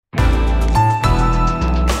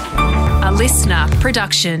listener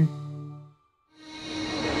production.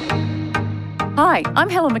 Hi, I'm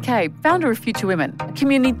Helen McCabe, founder of Future Women, a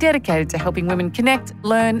community dedicated to helping women connect,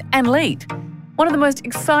 learn and lead. One of the most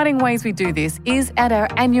exciting ways we do this is at our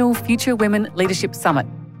annual Future Women Leadership Summit.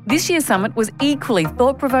 This year's summit was equally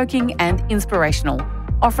thought-provoking and inspirational,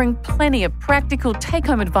 offering plenty of practical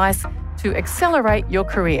take-home advice to accelerate your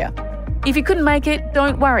career. If you couldn't make it,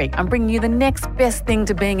 don't worry. I'm bringing you the next best thing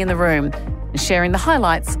to being in the room and sharing the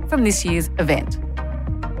highlights from this year's event.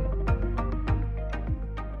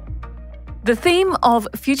 The theme of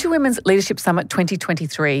Future Women's Leadership Summit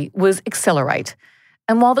 2023 was Accelerate.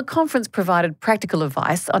 And while the conference provided practical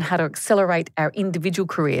advice on how to accelerate our individual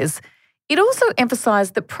careers, it also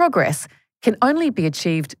emphasised that progress can only be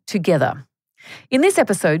achieved together. In this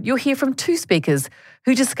episode, you'll hear from two speakers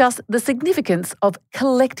who discuss the significance of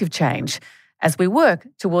collective change as we work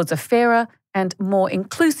towards a fairer and more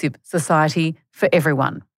inclusive society for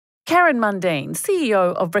everyone. Karen Mundine,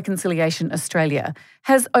 CEO of Reconciliation Australia,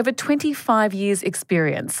 has over 25 years'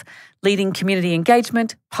 experience leading community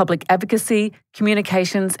engagement, public advocacy,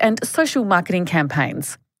 communications and social marketing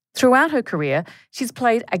campaigns. Throughout her career, she's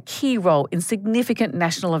played a key role in significant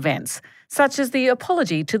national events, such as the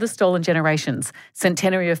Apology to the Stolen Generations,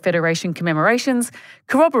 Centenary of Federation commemorations,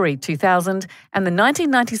 Corroboree 2000, and the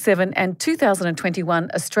 1997 and 2021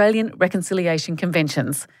 Australian Reconciliation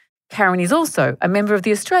Conventions. Karen is also a member of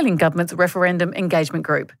the Australian Government's Referendum Engagement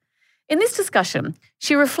Group. In this discussion,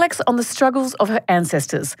 she reflects on the struggles of her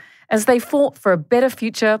ancestors as they fought for a better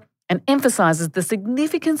future and emphasises the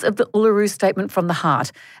significance of the Uluru Statement from the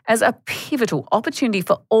Heart as a pivotal opportunity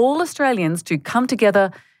for all Australians to come together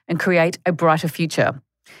and create a brighter future.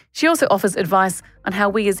 She also offers advice on how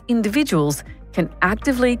we as individuals can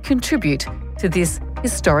actively contribute to this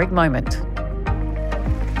historic moment.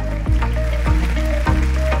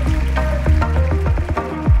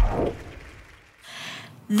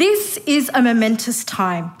 This is a momentous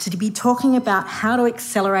time to be talking about how to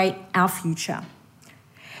accelerate our future.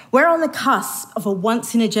 We're on the cusp of a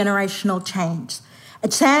once-in-a-generational change, a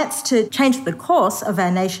chance to change the course of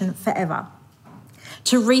our nation forever,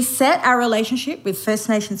 to reset our relationship with First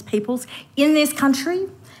Nations peoples in this country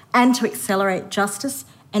and to accelerate justice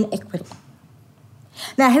and equity.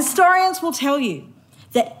 Now, historians will tell you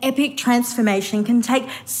that epic transformation can take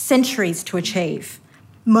centuries to achieve.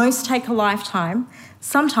 Most take a lifetime,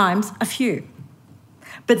 sometimes a few.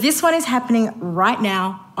 But this one is happening right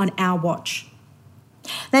now on our watch.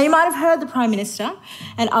 Now, you might have heard the Prime Minister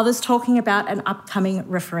and others talking about an upcoming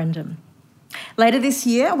referendum. Later this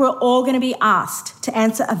year, we're all going to be asked to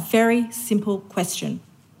answer a very simple question.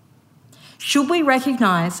 Should we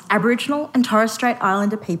recognise Aboriginal and Torres Strait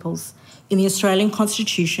Islander peoples in the Australian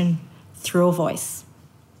Constitution through a voice?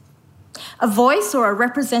 A voice or a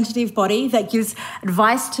representative body that gives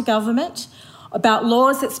advice to government about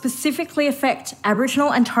laws that specifically affect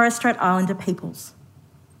Aboriginal and Torres Strait Islander peoples.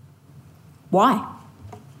 Why?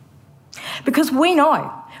 Because we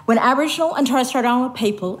know when Aboriginal and Torres Strait Islander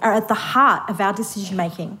people are at the heart of our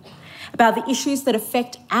decision-making about the issues that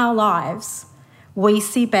affect our lives, we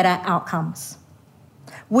see better outcomes.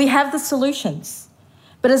 We have the solutions,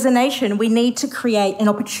 but as a nation, we need to create an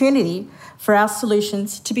opportunity for our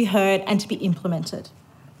solutions to be heard and to be implemented.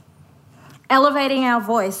 Elevating our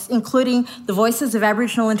voice, including the voices of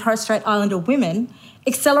Aboriginal and Torres Strait Islander women,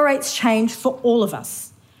 accelerates change for all of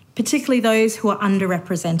us, particularly those who are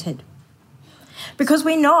underrepresented. Because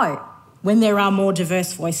we know when there are more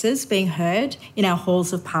diverse voices being heard in our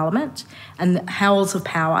halls of Parliament and the halls of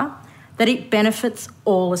power, that it benefits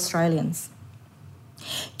all Australians.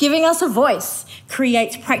 Giving us a voice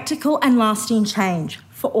creates practical and lasting change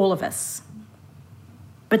for all of us.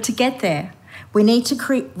 But to get there, we need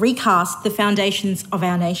to recast the foundations of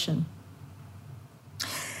our nation.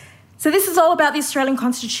 So this is all about the Australian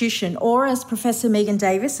Constitution, or as Professor Megan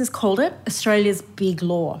Davis has called it, Australia's big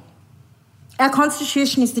law. Our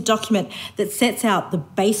Constitution is the document that sets out the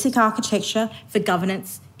basic architecture for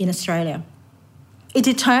governance in Australia. It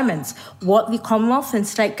determines what the Commonwealth and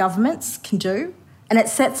state governments can do, and it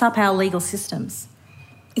sets up our legal systems.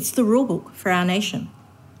 It's the rulebook for our nation.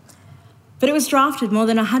 But it was drafted more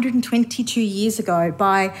than 122 years ago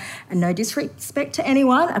by, and no disrespect to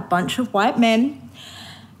anyone, a bunch of white men,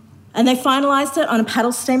 and they finalised it on a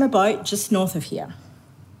paddle steamer boat just north of here.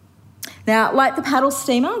 Now, like the paddle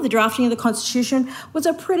steamer, the drafting of the Constitution was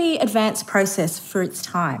a pretty advanced process for its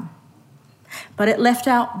time. But it left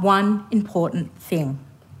out one important thing.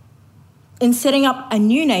 In setting up a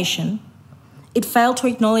new nation, it failed to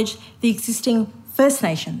acknowledge the existing First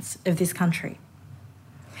Nations of this country.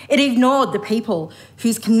 It ignored the people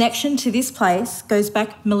whose connection to this place goes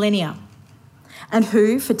back millennia. and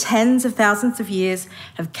who, for tens of thousands of years,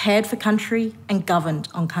 have cared for country and governed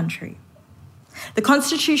on country. The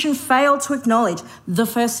Constitution failed to acknowledge the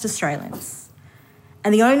first Australians,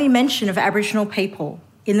 and the only mention of Aboriginal people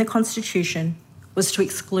in the Constitution was to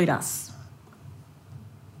exclude us.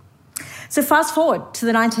 So fast forward to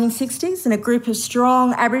the 1960s, and a group of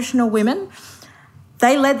strong Aboriginal women,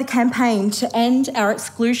 they led the campaign to end our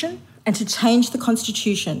exclusion and to change the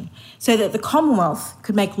Constitution so that the Commonwealth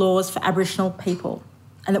could make laws for Aboriginal people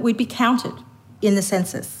and that we'd be counted in the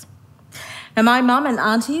census. Now, my mum and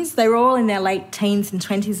aunties, they were all in their late teens and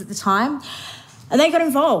 20s at the time, and they got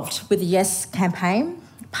involved with the Yes campaign,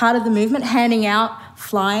 part of the movement, handing out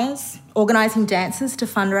flyers, organising dances to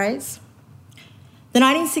fundraise. The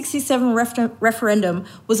 1967 referendum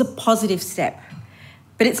was a positive step,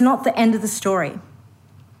 but it's not the end of the story.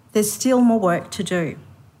 There's still more work to do.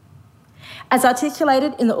 As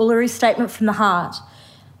articulated in the Uluru Statement from the Heart,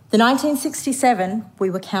 the 1967 we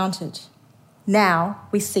were counted. Now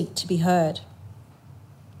we seek to be heard.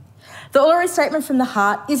 The Uluru Statement from the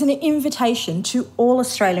Heart is an invitation to all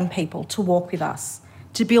Australian people to walk with us,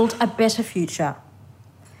 to build a better future.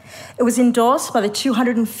 It was endorsed by the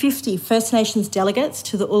 250 First Nations delegates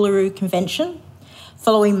to the Uluru Convention,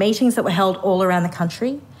 following meetings that were held all around the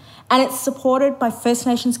country, and it's supported by First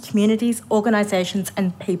Nations communities, organisations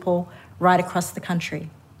and people right across the country.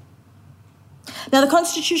 Now, the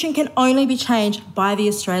Constitution can only be changed by the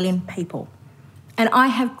Australian people, and I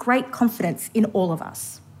have great confidence in all of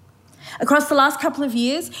us. Across the last couple of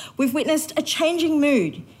years, we've witnessed a changing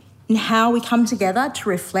mood in how we come together to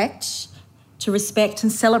reflect, to respect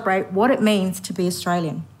and celebrate what it means to be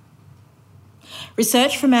Australian.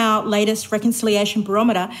 Research from our latest Reconciliation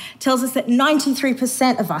Barometer tells us that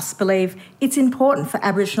 93% of us believe it's important for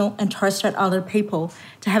Aboriginal and Torres Strait Islander people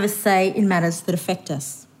to have a say in matters that affect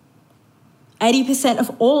us. 80%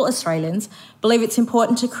 of all Australians believe it's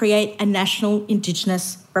important to create a national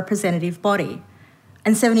Indigenous representative body,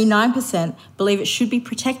 and 79% believe it should be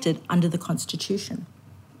protected under the Constitution.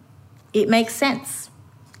 It makes sense,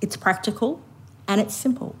 it's practical, and it's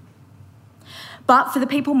simple. But for the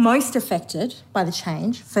people most affected by the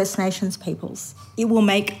change, First Nations peoples, it will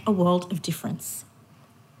make a world of difference.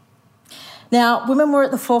 Now, women were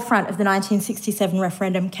at the forefront of the 1967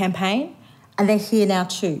 referendum campaign, and they're here now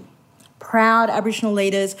too. Proud Aboriginal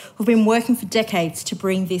leaders who've been working for decades to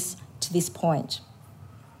bring this to this point.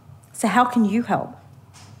 So how can you help?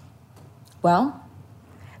 Well,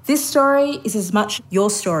 this story is as much your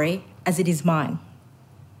story as it is mine.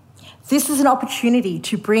 This is an opportunity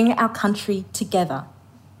to bring our country together.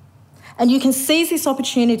 And you can seize this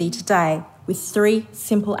opportunity today with 3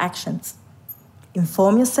 simple actions.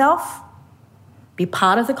 Inform yourself, be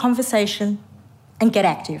part of the conversation, and get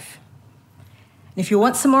active. And if you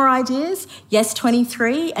want some more ideas,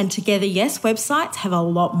 Yes23 and Together Yes websites have a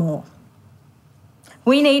lot more.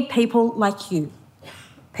 We need people like you,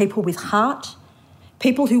 people with heart,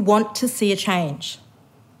 people who want to see a change.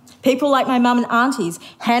 People like my mum and aunties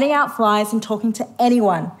handing out flyers and talking to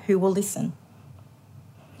anyone who will listen.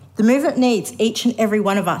 The movement needs each and every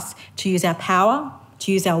one of us to use our power,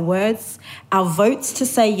 to use our words, our votes to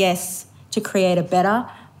say yes, to create a better,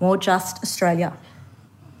 more just Australia.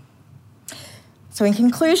 So in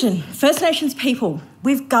conclusion, First Nations people,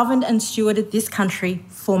 we've governed and stewarded this country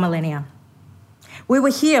for millennia. We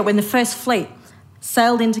were here when the first fleet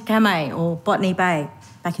sailed into Kamay or Botany Bay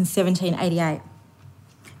back in 1788.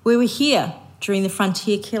 We were here during the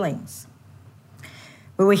frontier killings.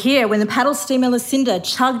 We were here when the paddle steamer Lucinda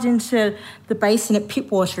chugged into the basin at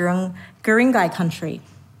Pittwater on Guringai country.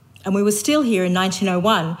 And we were still here in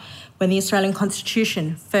 1901 when the Australian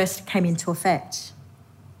Constitution first came into effect.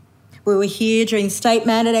 We were here during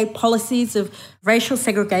state-mandated policies of racial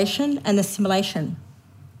segregation and assimilation.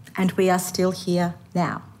 And we are still here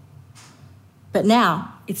now. But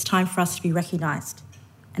now it's time for us to be recognised.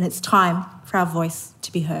 And it's time for our voice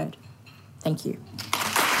to be heard. Thank you.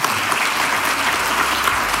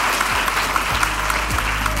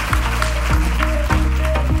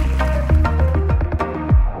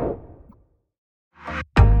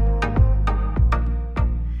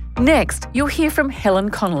 Next, you'll hear from Helen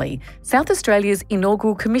Connolly, South Australia's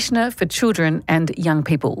inaugural Commissioner for Children and Young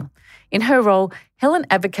People. In her role, Helen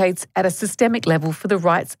advocates at a systemic level for the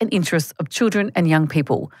rights and interests of children and young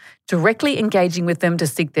people, directly engaging with them to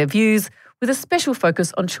seek their views, with a special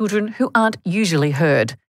focus on children who aren't usually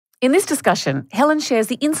heard. In this discussion, Helen shares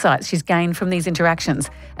the insights she's gained from these interactions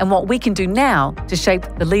and what we can do now to shape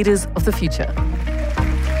the leaders of the future.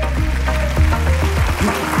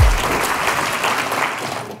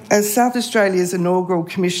 As South Australia's inaugural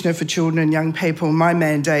Commissioner for Children and Young People, my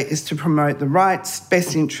mandate is to promote the rights,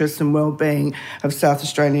 best interests and well-being of South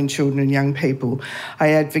Australian children and young people. I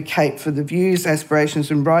advocate for the views,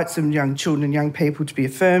 aspirations and rights of young children and young people to be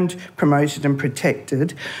affirmed, promoted and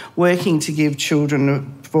protected, working to give children a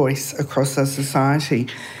voice across our society.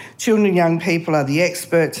 Children and young people are the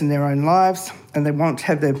experts in their own lives and they want to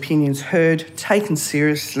have their opinions heard, taken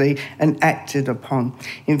seriously and acted upon.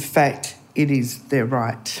 In fact, it is their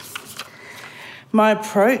right. My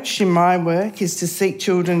approach in my work is to seek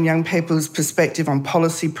children and young people's perspective on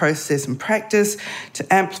policy, process and practice,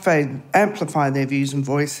 to amplify their views and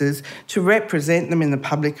voices, to represent them in the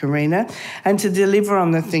public arena and to deliver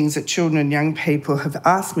on the things that children and young people have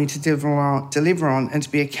asked me to deliver on and to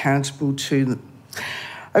be accountable to them.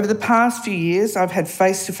 Over the past few years, I've had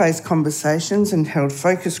face-to-face conversations and held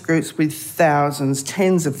focus groups with thousands,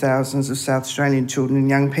 tens of thousands of South Australian children and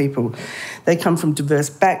young people. They come from diverse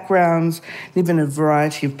backgrounds, live in a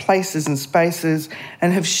variety of places and spaces,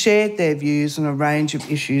 and have shared their views on a range of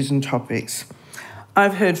issues and topics.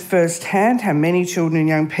 I've heard firsthand how many children and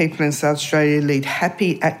young people in South Australia lead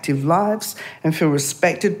happy, active lives and feel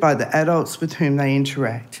respected by the adults with whom they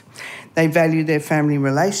interact. They value their family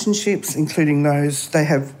relationships, including those they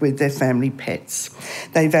have with their family pets.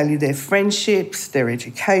 They value their friendships, their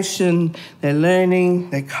education, their learning,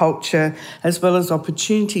 their culture, as well as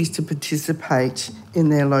opportunities to participate in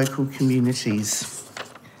their local communities.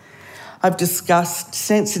 I've discussed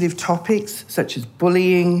sensitive topics such as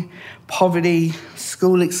bullying, poverty,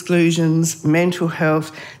 school exclusions, mental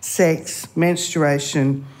health, sex,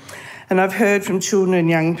 menstruation. And I've heard from children and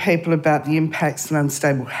young people about the impacts that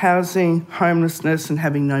unstable housing, homelessness and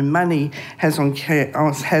having no money has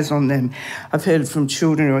on them. I've heard from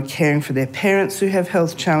children who are caring for their parents who have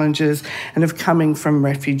health challenges and have coming from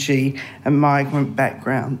refugee and migrant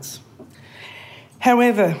backgrounds.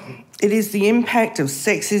 However, it is the impact of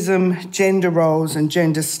sexism, gender roles and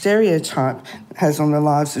gender stereotype has on the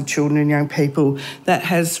lives of children and young people that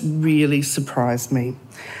has really surprised me.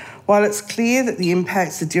 While it's clear that the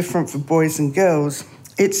impacts are different for boys and girls,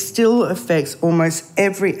 it still affects almost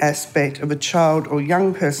every aspect of a child or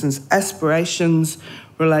young person's aspirations,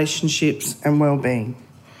 relationships and well-being.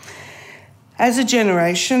 As a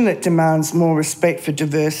generation that demands more respect for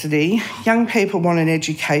diversity, young people want an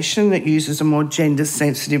education that uses a more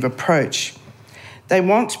gender-sensitive approach. They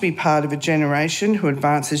want to be part of a generation who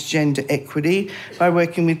advances gender equity by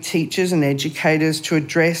working with teachers and educators to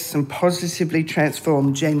address and positively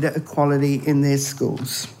transform gender equality in their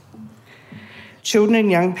schools. Children and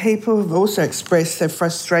young people have also expressed their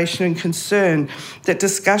frustration and concern that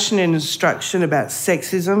discussion and instruction about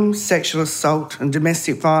sexism, sexual assault and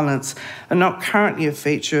domestic violence are not currently a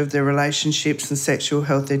feature of their relationships and sexual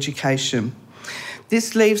health education.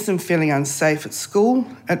 This leaves them feeling unsafe at school,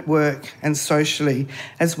 at work and socially,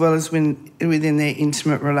 as well as within their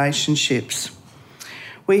intimate relationships.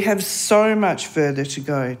 We have so much further to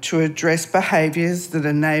go to address behaviours that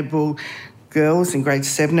enable girls in grades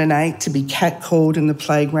 7 and 8 to be catcalled in the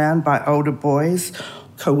playground by older boys,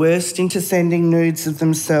 coerced into sending nudes of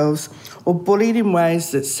themselves, or bullied in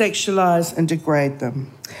ways that sexualise and degrade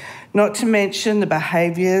them. Not to mention the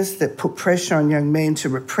behaviours that put pressure on young men to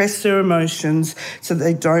repress their emotions so that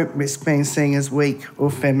they don't risk being seen as weak or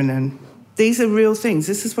feminine. These are real things.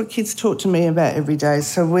 This is what kids talk to me about every day.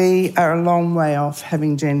 So we are a long way off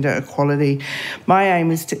having gender equality. My aim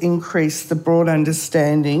is to increase the broad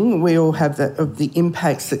understanding we all have of the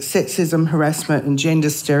impacts that sexism, harassment and gender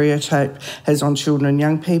stereotype has on children and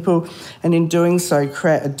young people, and in doing so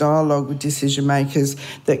create a dialogue with decision makers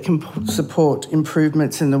that can support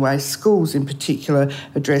improvements in the way schools in particular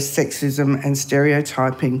address sexism and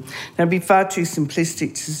stereotyping. Now, it'd be far too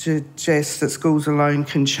simplistic to suggest that schools alone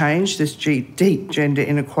can change this deep gender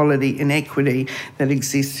inequality and inequity that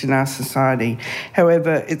exists in our society.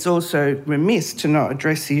 However, it's also remiss to not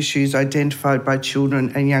address the issues identified by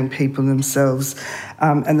children and young people themselves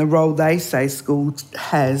and the role they say school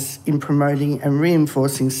has in promoting and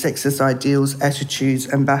reinforcing sexist ideals, attitudes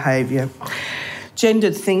and behaviour.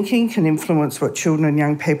 Gendered thinking can influence what children and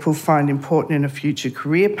young people find important in a future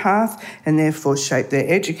career path and therefore shape their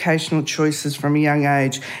educational choices from a young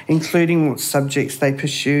age, including what subjects they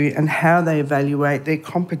pursue and how they evaluate their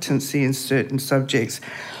competency in certain subjects.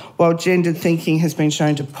 While gendered thinking has been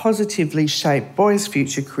shown to positively shape boys'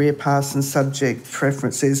 future career paths and subject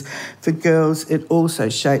preferences, for girls it also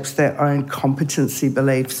shapes their own competency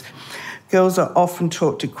beliefs. Girls are often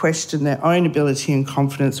taught to question their own ability and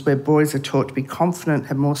confidence, where boys are taught to be confident,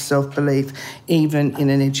 have more self-belief, even in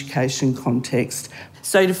an education context.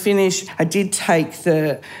 So to finish, I did take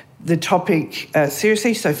the the topic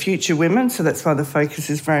seriously, so future women, so that's why the focus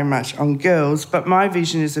is very much on girls. But my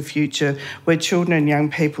vision is a future where children and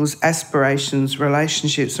young people's aspirations,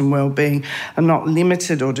 relationships and well-being are not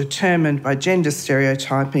limited or determined by gender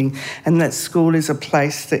stereotyping, and that school is a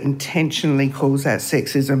place that intentionally calls out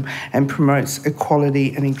sexism and promotes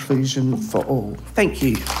equality and inclusion for all. Thank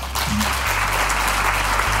you.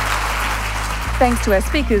 Thanks to our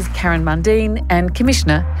speakers, Karen Mundine and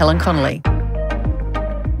Commissioner Helen Connolly.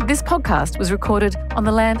 This podcast was recorded on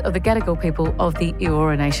the land of the Gadigal people of the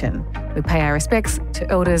Eora Nation. We pay our respects to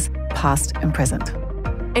elders past and present.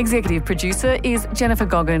 Executive producer is Jennifer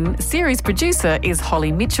Goggin, series producer is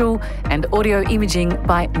Holly Mitchell, and audio imaging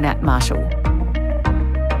by Nat Marshall.